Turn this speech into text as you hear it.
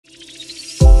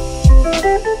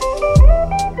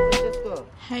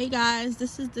Hey guys,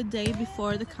 this is the day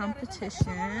before the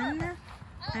competition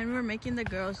and we're making the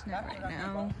girls' net right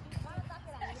now.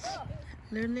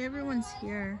 Literally everyone's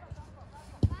here.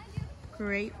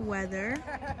 Great weather.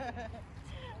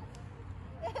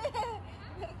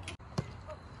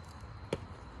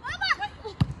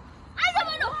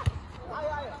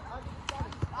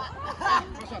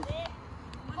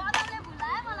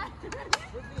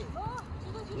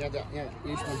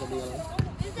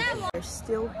 They're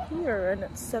still here and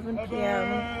it's 7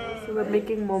 p.m. So we're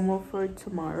making momo for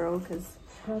tomorrow because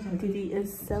Didi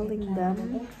is selling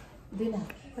them.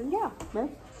 And yeah, man.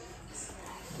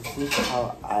 This is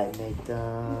how I make the...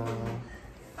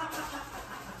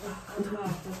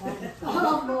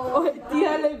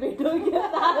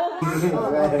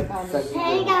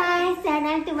 Hey guys,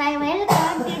 welcome to my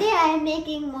welcome. Today I am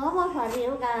making momo for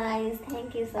you guys.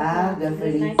 Thank you so much.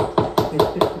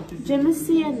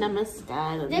 Jemisi and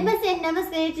Namaskar. Jemisi and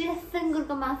Namaskar. It is finger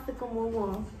ko master ko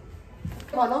momo.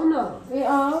 Follow no.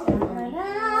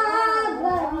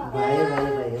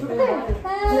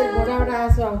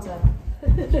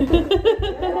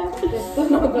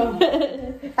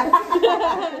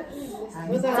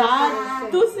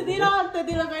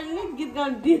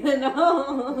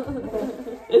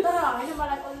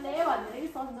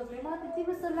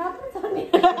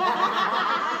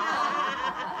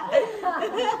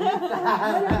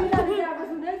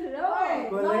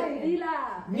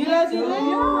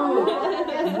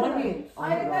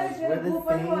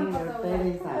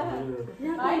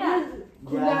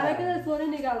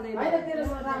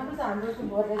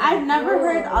 I've never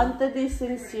heard Anta Di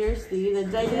sing seriously. The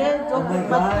giant joke is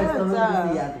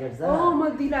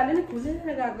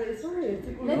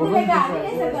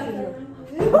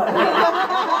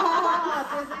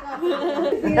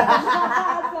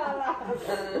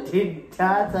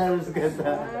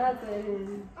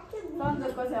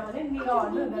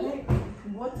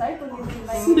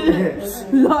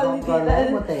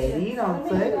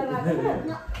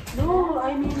No,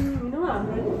 I mean, no, I'm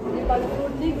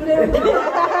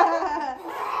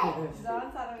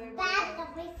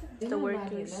the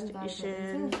working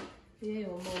station.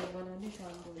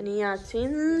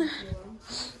 Niyatin.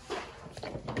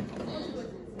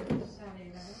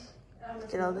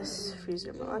 Get all this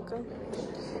freezer malaka.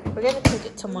 We're gonna cook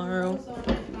it tomorrow.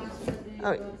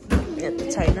 Oh, at the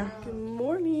China. Good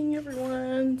morning,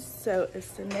 everyone. So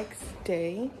it's the next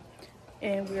day,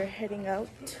 and we're heading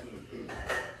out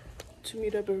to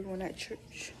meet up everyone at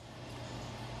church.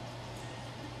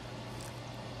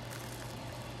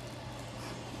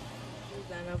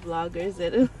 Designer vloggers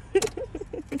that are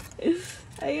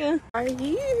here.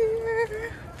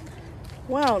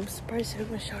 Wow, I'm surprised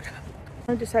everyone showed up.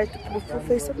 I decided to put a full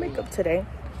face of makeup today.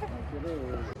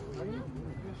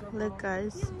 Look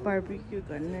guys, barbecue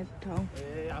ganito.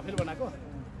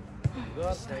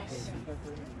 Nice.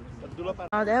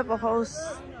 Oh, they have a whole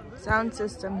sound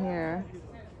system here.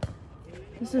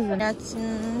 This is I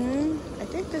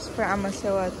think this is for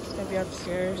Amasewa. It's gonna be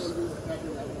upstairs.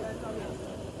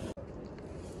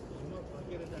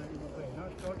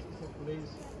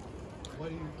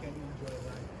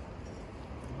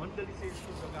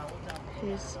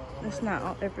 It's not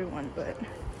all, everyone, but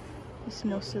it's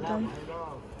most of them.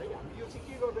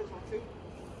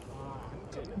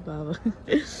 Baba.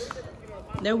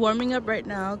 They're warming up right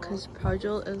now because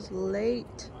Prajal is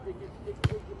late.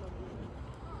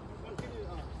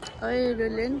 Oh,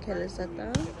 Rulin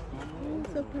Kelasata. I'm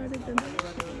so proud of them.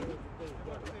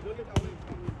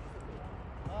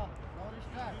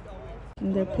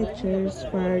 And their pictures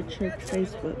for our church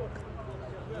Facebook.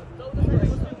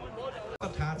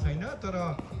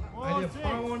 I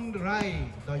found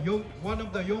one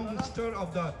of the youngsters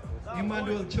of the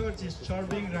Emmanuel Church is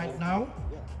serving right now.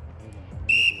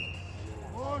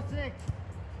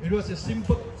 It was a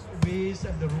simple ways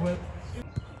and the rule.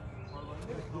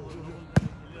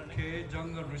 Okay,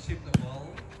 Jungle received the ball.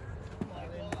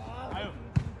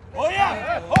 Oh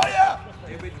yeah! Oh yeah!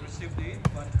 David received it,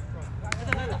 but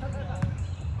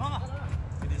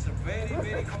it is a very,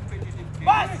 very competitive game.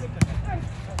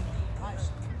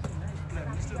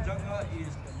 Mr. Jungle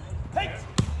is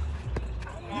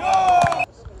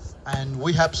and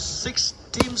we have 6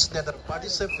 teams that are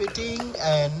participating,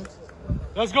 and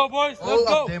let's go, boys. Let's all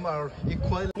go. of them are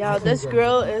equal. Yeah, this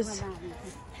grill is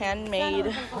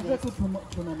handmade.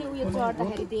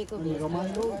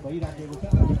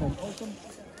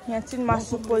 Yasin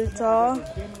masupulto.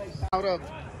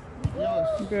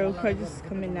 Grill crud is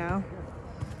coming now.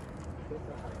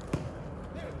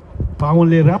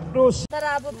 पाउनले राम्रो तर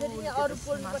अब फेरि यहाँ अरु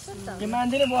पोल्नु पर्छ नि त यो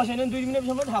मान्छेले बसेन 2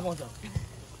 मिनेटसम्म थाहा पाउँछ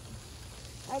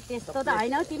त्यस्तो त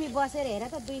होइन तिमी बसेर हेर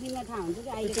त 2 दिनमा थाहा हुन्छ कि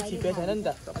अहिले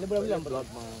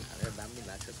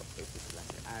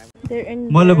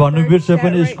मैले भन्नु बिर्से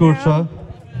पनि स्कोर छ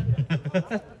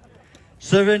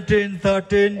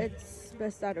 17-13. It's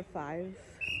best out of 5.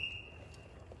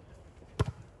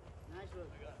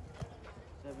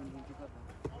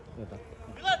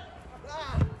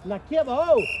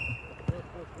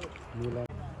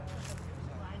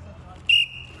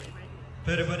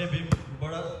 फेरि पनि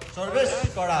बडा सर्भिस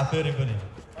कडा फेरि पनि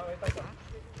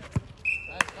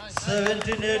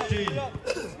 17-18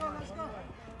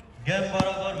 गेम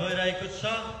बराबर भइरहेको छ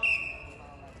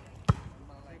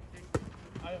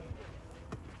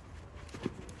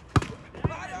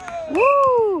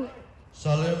Woo!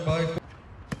 सलेम भाइ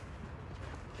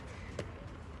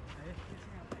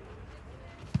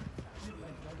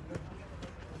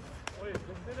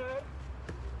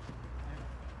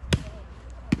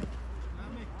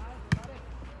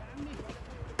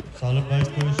सलेम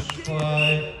भाइको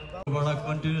स्पाइक बडा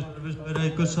कन्टिन्युस सर्भिस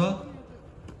भइरहेको छ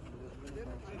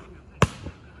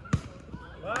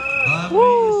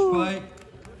स्पाइक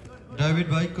डेभिड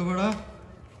भाइको बडा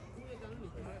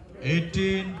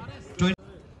 18-20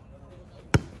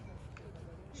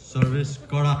 सर्भिस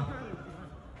कडा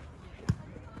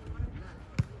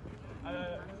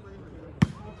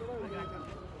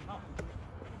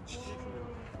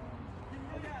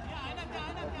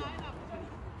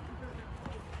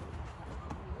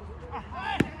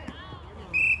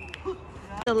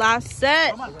The last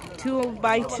set,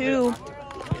 2x2.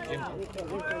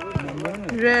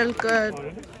 Real good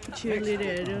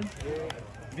cheerleader.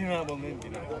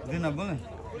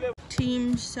 Team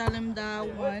Salimda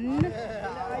won,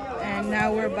 and now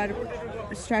we're about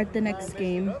to start the next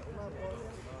game,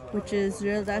 which is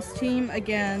Real Das team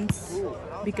against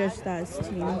Bikash Das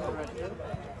team.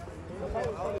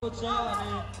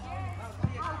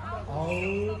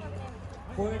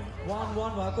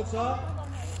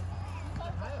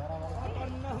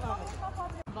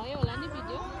 भयो होला नि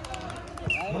video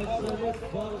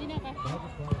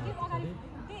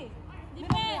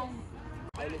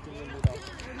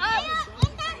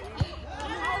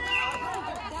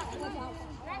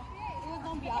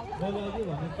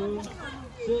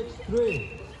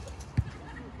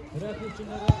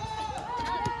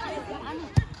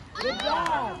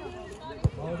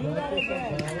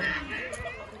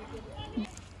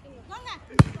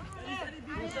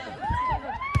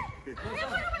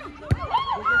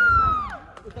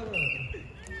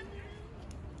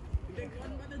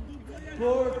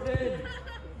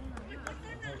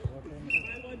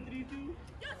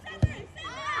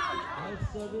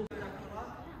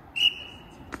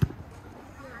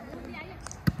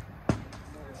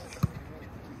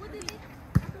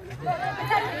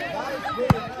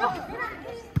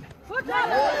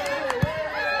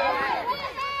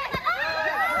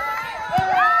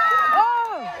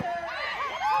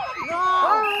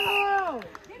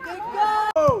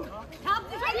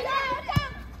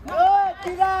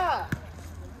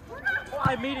I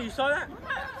made it. You saw that?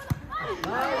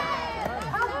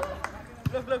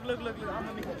 Look. I'm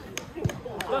gonna make it.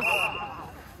 Look.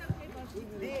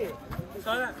 You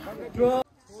saw that?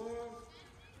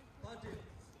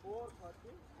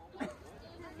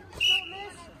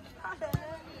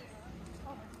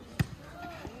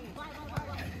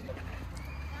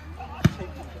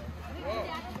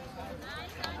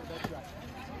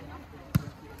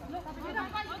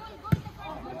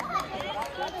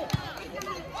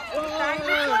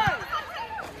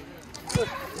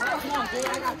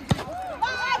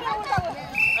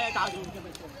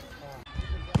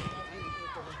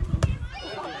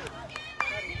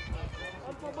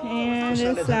 And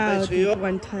it's out with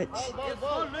 1 touch.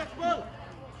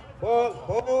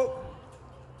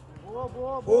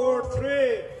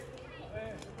 4-3.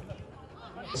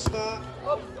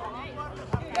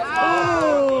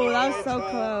 Oh, that was so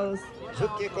close.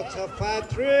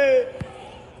 5-3.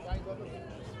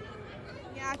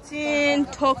 याचिन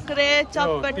ठोक्रे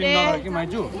चप्पटे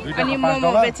अनि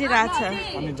मोमो बेचिरहेछ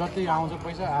अनि जति आउँछ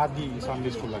पैसा आधी Sunday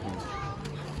school लागि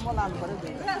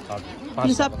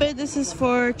अनि सबै this is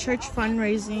for church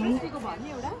fundraising.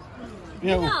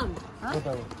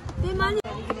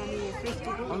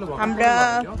 हाम्रो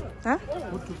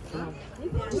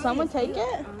someone take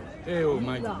it? A oh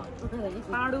my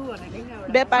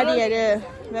व्यापारीहरु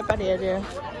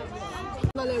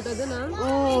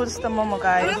Ooh, it's the momo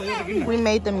guys. We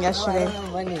made them yesterday.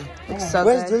 It's so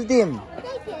Where's good. Zuldim?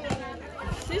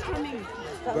 She's coming.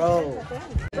 Bro.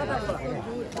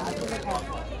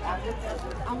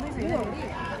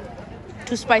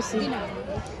 Too spicy.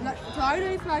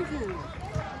 Totally spicy.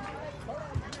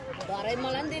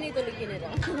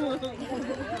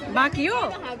 बाँकी हो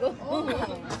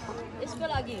यसको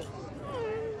लागि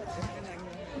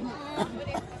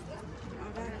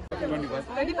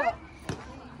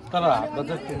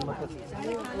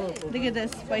Look at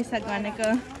this, पैसा गनेको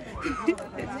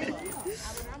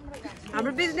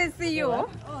हाम्रो business चाहिँ यो हो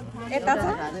यता छ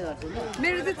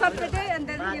मेरो चाहिँ चटपटे अनि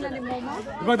त्यहाँदेखि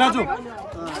मोमो दाजु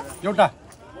एउटा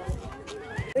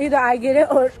either I get it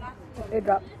or it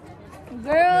drop.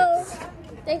 Girl,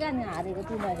 त्यही कारण हारेको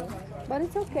तिमीहरु But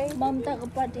it's okay. ममताको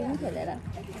पार्टी पनि खेलेर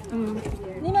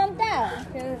नि Mamata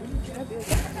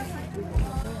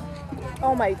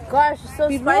Oh my gosh, it's so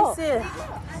spicy.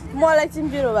 मलाई चाहिँ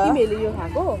पिरो भयो तिमीले यो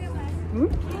खाको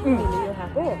तिमीले यो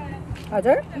खाको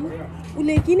हजुर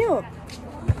उले किन्यो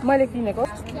मैले किनेको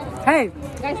Hey,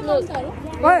 guys look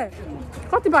ओए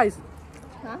कति प्राइस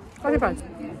कति price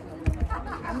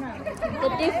the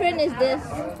difference is this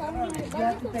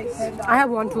I have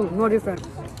one too, no different.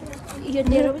 यो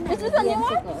तेरो पनि this is a new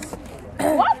one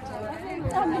what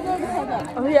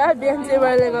Oh yeah, बिहान चाहिँ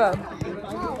मैले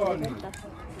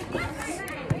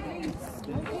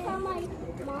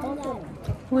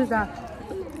Who is that?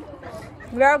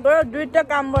 Yeah, girl, दुईटा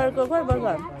काम गरेको खोइ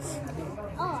बस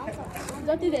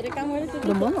जति धेरै काम गरेछ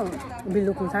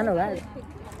बिल्लुको सानो होला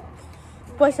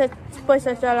पैसा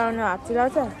पैसा चलाउन हात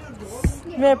चिलाउँछ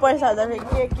मेरो पैसा त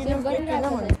के किन भने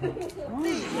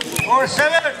Or 7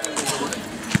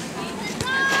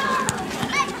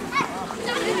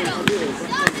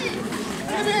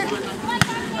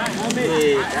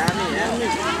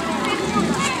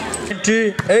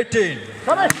 18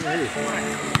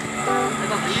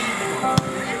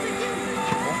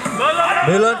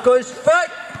 मिलनको स्ट्राइक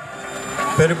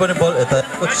फेरि पनि बल यता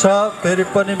छ फेरि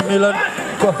पनि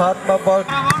मिलनको हातमा बल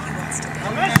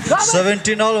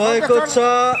 17 अल भएको छ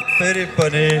फेरि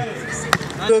पनि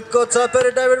को छ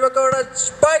फेरि डेभिडबाट एउटा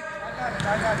स्पाइक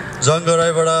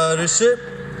जङ्गराईबाट रिसिभ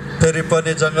फेरि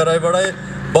पनि जङ्गराईबाट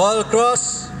बल क्रस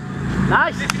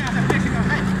नाइस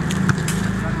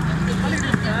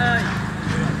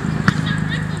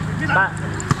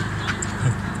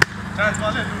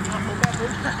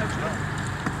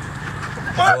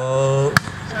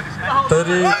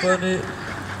फेरि पनि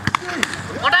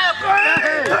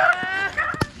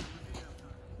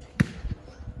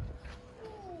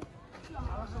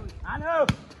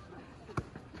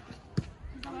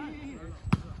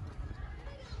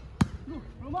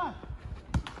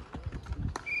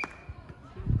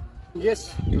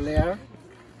Yes, player.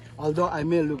 Although I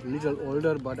may look little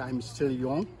older, but I'm still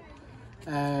young.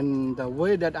 And the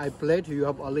way that I played, you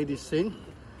have already seen.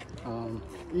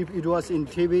 If it was in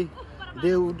TV,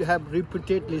 they would have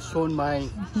repeatedly shown my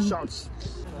shots.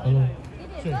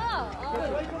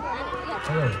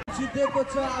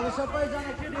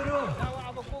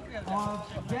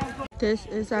 This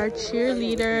is our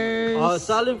cheerleaders.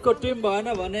 सालिमको team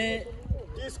भएन भने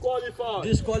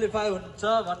disqualify हुन्छ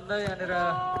भन्दै यहाँनिर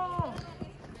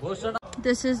घोषणा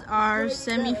This is our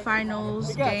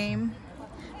semi-finals game.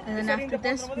 And then after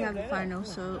this, we have the final.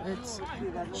 So it's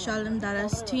Shalom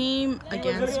Dada's team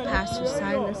against Pastor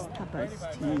Silas Tapa's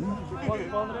team.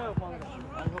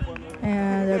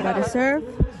 And they're about to serve.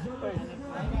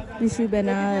 Vishu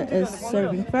Bena is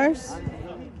serving first.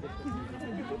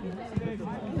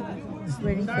 Just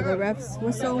waiting for the ref's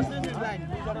whistle.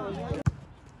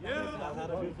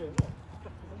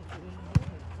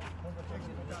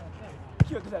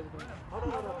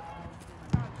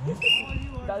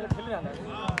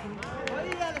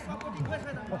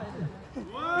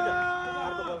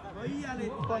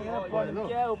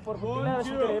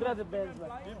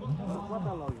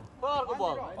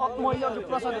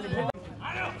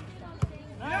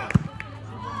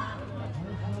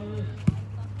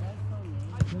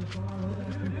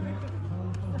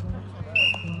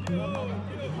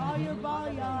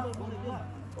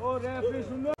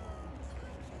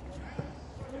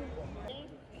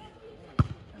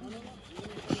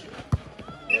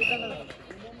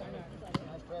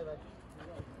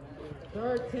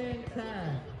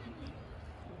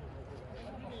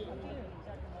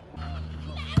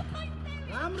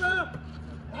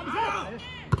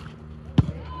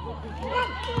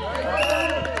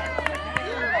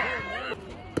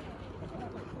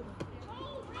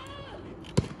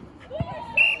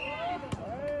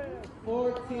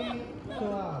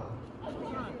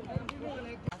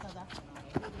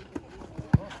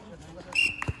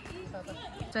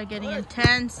 Start getting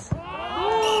intense.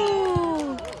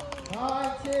 Ooh.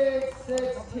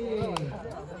 16.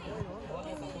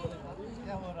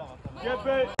 Get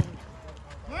back.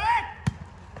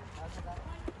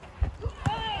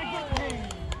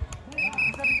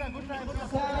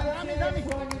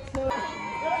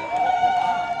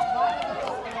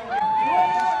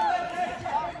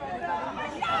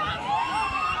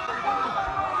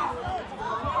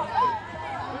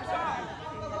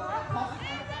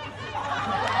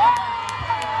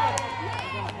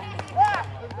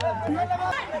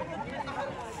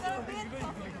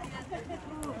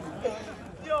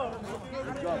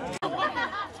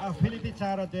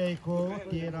 18 देखिको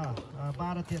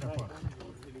 12-13 पद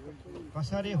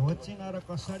कसरी होचिङ र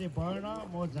कसरी बढ्न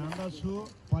म जान्दछु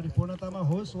परिपूर्णतामा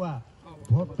होस् वा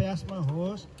भोक प्यासमा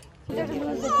होस्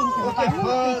ओके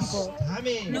फर्स्ट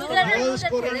हामी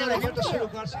गर्ल्सको रनरबाट सुरु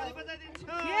गर्छौँ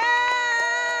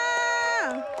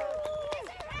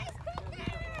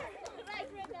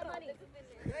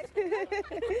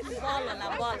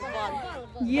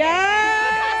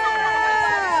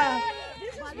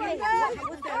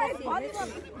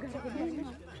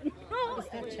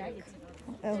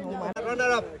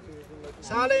runner up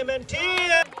Salim and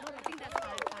Tia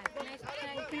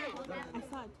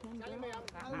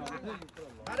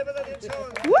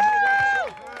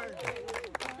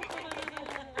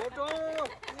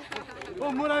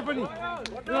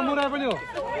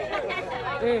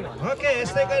Okay,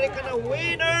 यस्तै गरिकन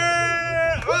winner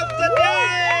of the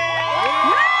day